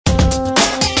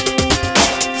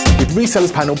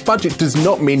Resellers Panel, budget does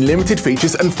not mean limited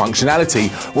features and functionality.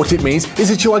 What it means is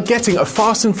that you are getting a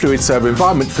fast and fluid server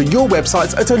environment for your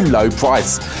websites at a low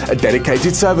price. A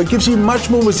dedicated server gives you much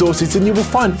more resources than you will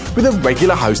find with a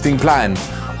regular hosting plan.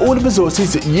 All the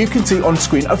resources that you can see on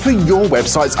screen are for your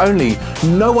websites only.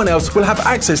 No one else will have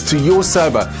access to your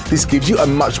server. This gives you a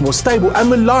much more stable and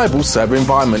reliable server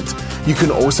environment. You can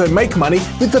also make money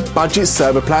with the budget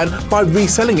server plan by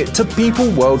reselling it to people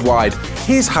worldwide.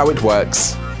 Here's how it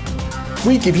works.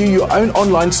 We give you your own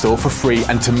online store for free,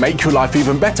 and to make your life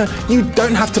even better, you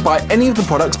don't have to buy any of the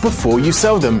products before you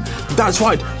sell them. That's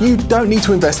right, you don't need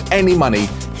to invest any money.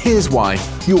 Here's why.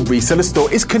 Your reseller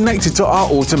store is connected to our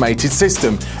automated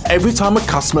system. Every time a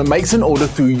customer makes an order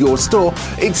through your store,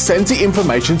 it sends the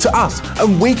information to us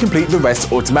and we complete the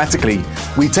rest automatically.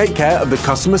 We take care of the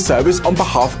customer service on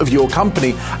behalf of your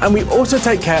company, and we also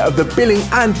take care of the billing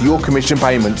and your commission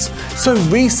payments. So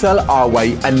resell our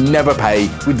way and never pay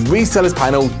with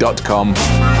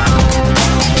ResellersPanel.com.